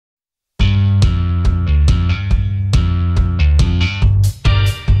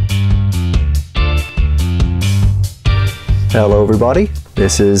Hello everybody,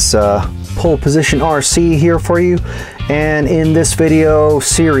 this is Pole Position RC here for you, and in this video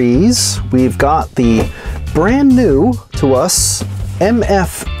series we've got the brand new to us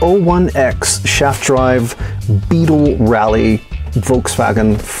MF-01X shaft drive Beetle Rally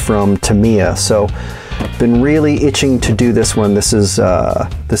Volkswagen from Tamiya. So been really itching to do this one. This is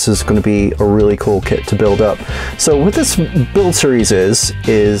going to be a really cool kit to build up. So what this build series is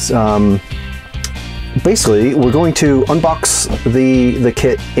basically we're going to unbox the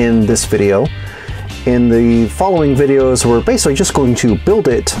kit in this video. In the following videos we're basically just going to build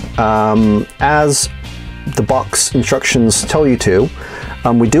it as the box instructions tell you to.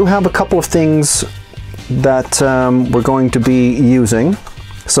 We do have a couple of things that we're going to be using.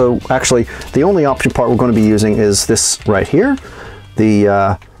 So actually the only option part we're going to be using is this right here, the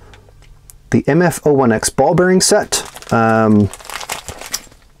MF-01X ball bearing set.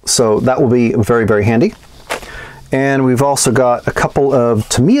 So that will be very, very handy. And we've also got a couple of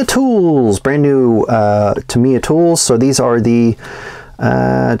Tamiya tools, brand new Tamiya tools. So these are the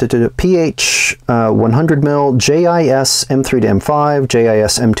PH 100mm JIS M3 to M5,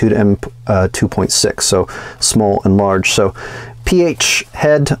 JIS M2 to M2.6, so small and large. So PH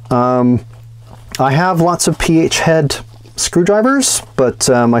head, I have lots of PH head screwdrivers, but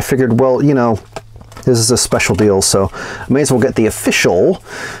I figured, well, you know, this is a special deal, so I may as well get the official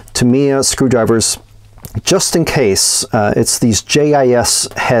Tamiya screwdrivers just in case. It's these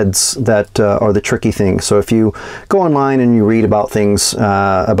JIS heads that are the tricky thing. So if you go online and you read about things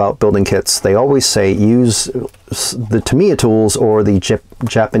about building kits, they always say use the Tamiya tools or the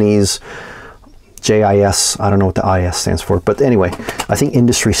Japanese JIS. I don't know what the IS stands for, but anyway, I think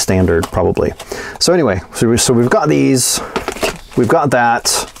industry standard probably. So anyway, so we've got these, we've got that.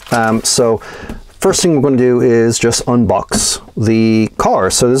 So first thing we're going to do is just unbox the car.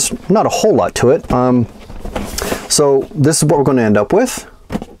 So there's not a whole lot to it. So this is what we're going to end up with.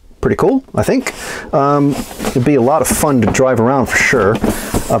 Pretty cool, I think. It'd be a lot of fun to drive around for sure.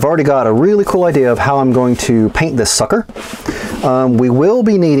 I've already got a really cool idea of how I'm going to paint this sucker. We will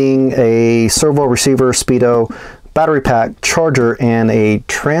be needing a servo receiver, speedo, battery pack, charger, and a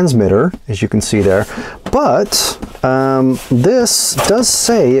transmitter, as you can see there. But this does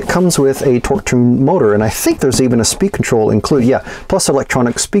say it comes with a torque tune motor, and I think there's even a speed control included. Yeah, plus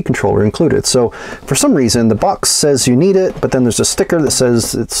electronic speed controller included. So for some reason the box says you need it, but then there's a sticker that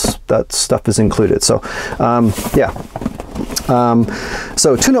says that stuff is included. So yeah.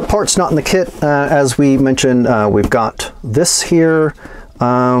 So tune-up parts not in the kit. As we mentioned, we've got this here.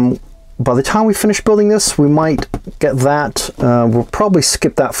 By the time we finish building this, we might get that. We'll probably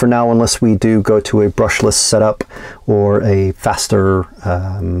skip that for now unless we do go to a brushless setup or a faster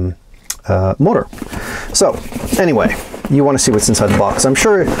motor. So anyway, you want to see what's inside the box. I'm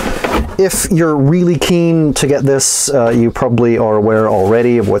sure if you're really keen to get this, you probably are aware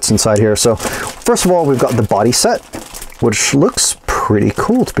already of what's inside here. So first of all, we've got the body set, which looks pretty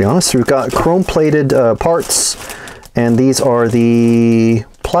cool, to be honest. We've got chrome plated parts, and these are the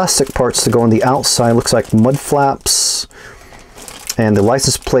plastic parts to go on the outside. Looks like mud flaps, and the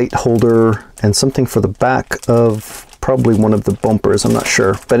license plate holder, and something for the back of probably one of the bumpers. I'm not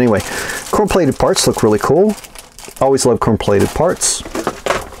sure, but anyway, chrome plated parts look really cool. Always love chrome plated parts.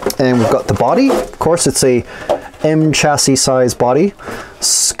 And we've got the body. Of course, it's a M chassis size body,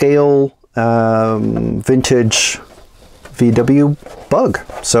 scale, vintage VW bug.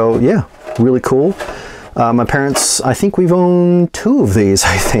 So yeah, really cool. My parents, I think we've owned 2 of these,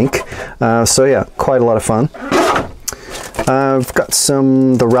 I think. So yeah, quite a lot of fun. I've got these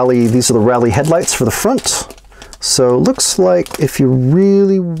are the rally headlights for the front. So it looks like if you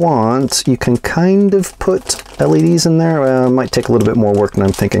really want, you can kind of put LEDs in there. It might take a little bit more work than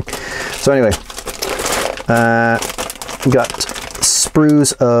I'm thinking. So anyway, we got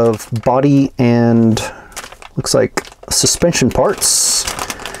sprues of body and looks like suspension parts.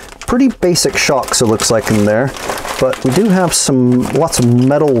 Pretty basic shocks it looks like in there, but we do have lots of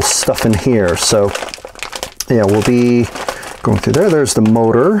metal stuff in here. So yeah, we'll be going through there. There's the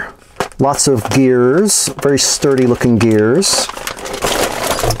motor, lots of gears, very sturdy looking gears.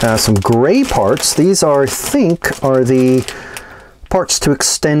 Some gray parts. These are, I think, are the parts to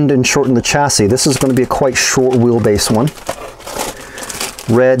extend and shorten the chassis. This is going to be a quite short wheelbase one.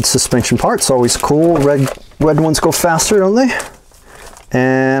 Red suspension parts, always cool. Red ones go faster, don't they?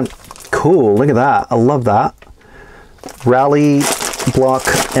 And cool, look at that. I love that. Rally block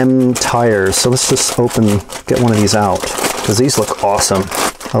M tires. So let's just get one of these out, because these look awesome.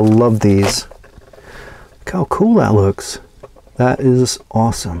 I love these. Look how cool that looks. That is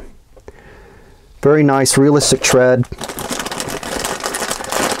awesome. Very nice, realistic tread.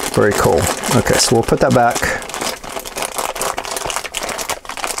 Very cool. Okay, so we'll put that back.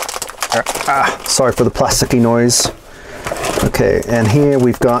 Sorry for the plasticky noise. Okay, and here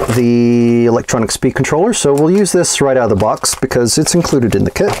we've got the electronic speed controller. So we'll use this right out of the box because it's included in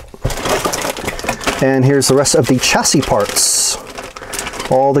the kit. And here's the rest of the chassis parts.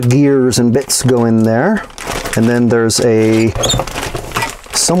 All the gears and bits go in there. And then there's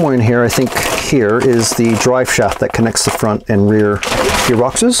somewhere in here, I think here, is the drive shaft that connects the front and rear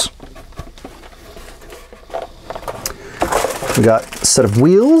gearboxes. We got a set of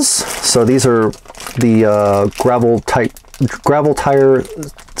wheels. So these are the gravel tire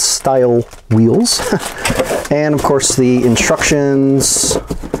style wheels. And of course the instructions.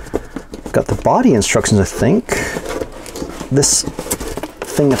 Got the body instructions, I think. This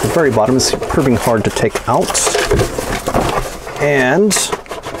thing at the very bottom is proving hard to take out. And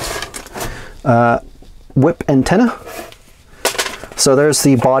whip antenna. So there's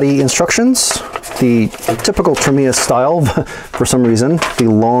the body instructions. The typical Tamiya style, for some reason, the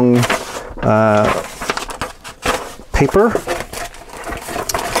long paper.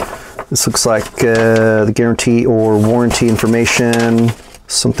 This looks like the guarantee or warranty information,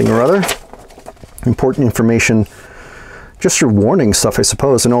 something or other. Important information, just your warning stuff, I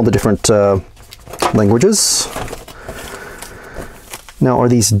suppose, in all the different languages. Now, are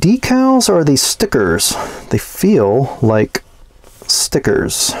these decals or are these stickers? They feel like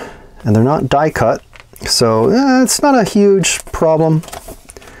stickers, and they're not die cut, so it's not a huge problem,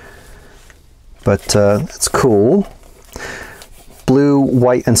 but it's cool. Blue,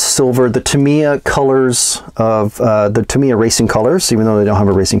 white, and silver, the Tamiya colors of the Tamiya racing colors, even though they don't have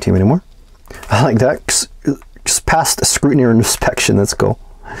a racing team anymore. I like that. Just passed scrutiny or inspection. That's cool.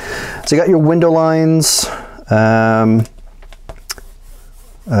 So you got your window lines,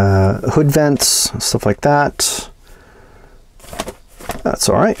 hood vents, stuff like that. That's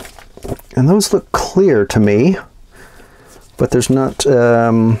all right. And those look clear to me, but there's not.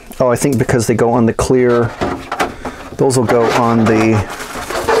 Oh, I think because they go on the clear. Those will go on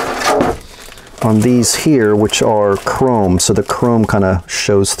these here, which are chrome, so the chrome kind of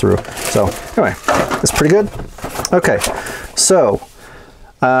shows through. So anyway, that's pretty good. Okay, so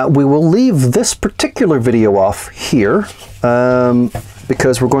we will leave this particular video off here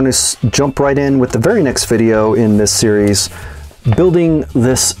because we're going to jump right in with the very next video in this series, building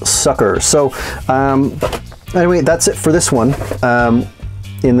this sucker. So anyway, that's it for this one.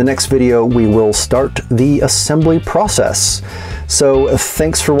 In the next video, we will start the assembly process. So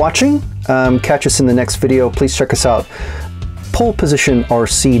thanks for watching. Catch us in the next video. Please check us out,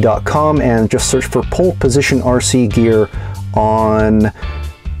 polepositionrc.com, and just search for Pole Position RC Gear on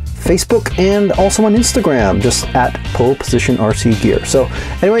Facebook and also on Instagram, just at Pole Position RC Gear. So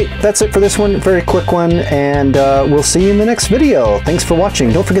anyway, that's it for this one. Very quick one, and we'll see you in the next video. Thanks for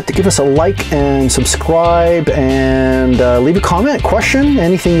watching. Don't forget to give us a like and subscribe, and leave a comment, question,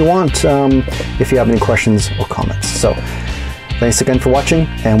 anything you want, if you have any questions or comments. So thanks again for watching,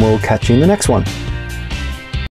 and we'll catch you in the next one.